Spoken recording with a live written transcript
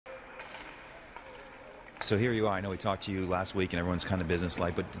So here you are. I know we talked to you last week and everyone's kind of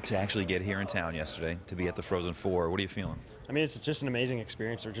businesslike, but to actually get here in town yesterday, to be at the Frozen Four, what are you feeling? I mean, it's just an amazing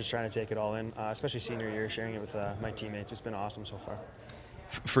experience. We're just trying to take it all in, especially senior year, sharing it with my teammates. It's been awesome so far.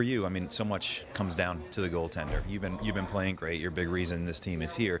 For you, I mean, so much comes down to the goaltender. You've been playing great. You're a big reason this team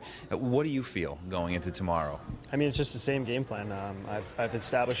is here. What do you feel going into tomorrow? I mean, it's just the same game plan. I've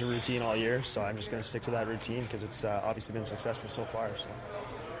established a routine all year, so I'm just going to stick to that routine because it's obviously been successful so far. So.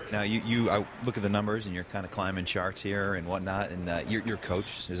 Now, I look at the numbers, and you're kind of climbing charts here and whatnot, and your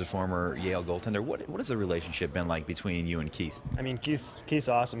coach is a former Yale goaltender. What has the relationship been like between you and Keith? I mean, Keith's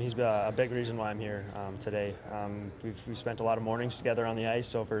awesome. He's a big reason why I'm here today. We've spent a lot of mornings together on the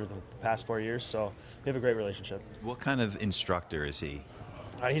ice over the past 4 years, so we have a great relationship. What kind of instructor is he?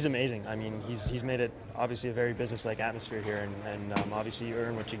 He's amazing. I mean, he's made it obviously a very business-like atmosphere here, and obviously you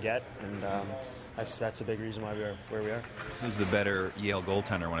earn what you get, and that's a big reason why we're where we are. Who's the better Yale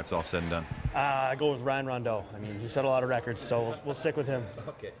goaltender when it's all said and done? I go with Ryan Rondeau. I mean, he set a lot of records, so we'll stick with him.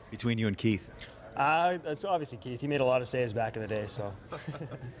 Okay. Between you and Keith? That's obviously Keith. He made a lot of saves back in the day, so.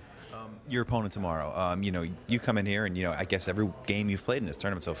 Your opponent tomorrow, you come in here and, I guess every game you've played in this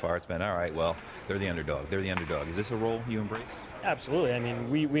tournament so far, it's been, all right, well, they're the underdog. They're the underdog. Is this a role you embrace? Absolutely. I mean,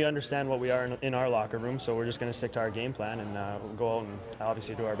 we understand what we are in our locker room, so we're just going to stick to our game plan and we'll go out and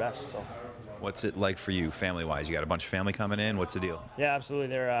obviously do our best. So. What's it like for you, family-wise? You got a bunch of family coming in. What's the deal? Yeah, absolutely.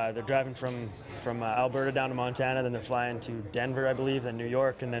 They're driving from Alberta down to Montana, then they're flying to Denver, I believe, then New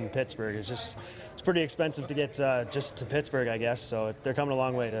York, and then Pittsburgh. It's pretty expensive to get just to Pittsburgh, I guess. So they're coming a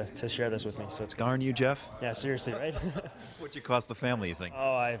long way to share this with me. So it's darn you, Jeff. Yeah, seriously, right? What'd you cost the family, you think?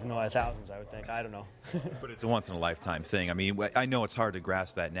 Oh, I have no thousands, I would think. I don't know. But it's a once-in-a-lifetime thing. I mean, I know it's hard to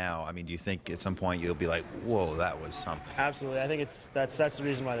grasp that now. I mean, do you think at some point you'll be like, whoa, that was something? Absolutely. I think that's the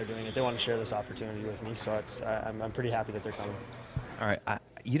reason why they're doing it. They want to share this opportunity with me, so I'm pretty happy that they're coming. All right.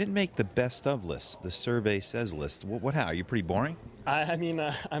 You didn't make the best of list, the survey says list. How? Are you pretty boring? I mean,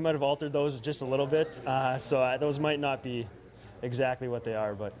 I might have altered those just a little bit, so those might not be exactly what they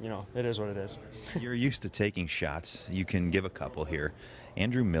are, but, it is what it is. You're used to taking shots. You can give a couple here.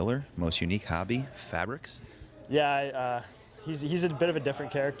 Andrew Miller, most unique hobby, fabrics? Yeah, he's a bit of a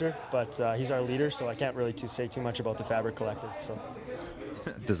different character, but he's our leader, so I can't really say too much about the Fabric Collective. So.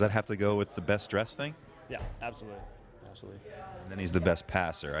 Does that have to go with the best dressed thing? Yeah, absolutely. Absolutely. And then he's the best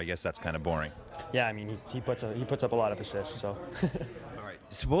passer. I guess that's kind of boring. Yeah, I mean, he puts up a lot of assists, so. All right.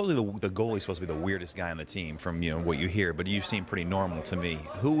 Supposedly the goalie's supposed to be the weirdest guy on the team from, what you hear, but you seem pretty normal to me.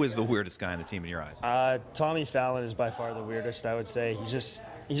 Who is the weirdest guy on the team in your eyes? Tommy Fallon is by far the weirdest, I would say. He's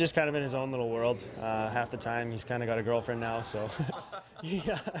just kind of in his own little world. Half the time he's kind of got a girlfriend now, so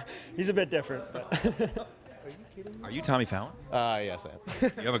yeah, he's a bit different. But Are you kidding me? Are you Tommy Fallon? Yes, I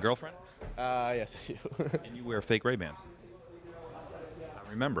am. You have a girlfriend? Yes, I do. And you wear fake Ray-Bans. I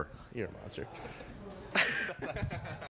remember. You're a monster.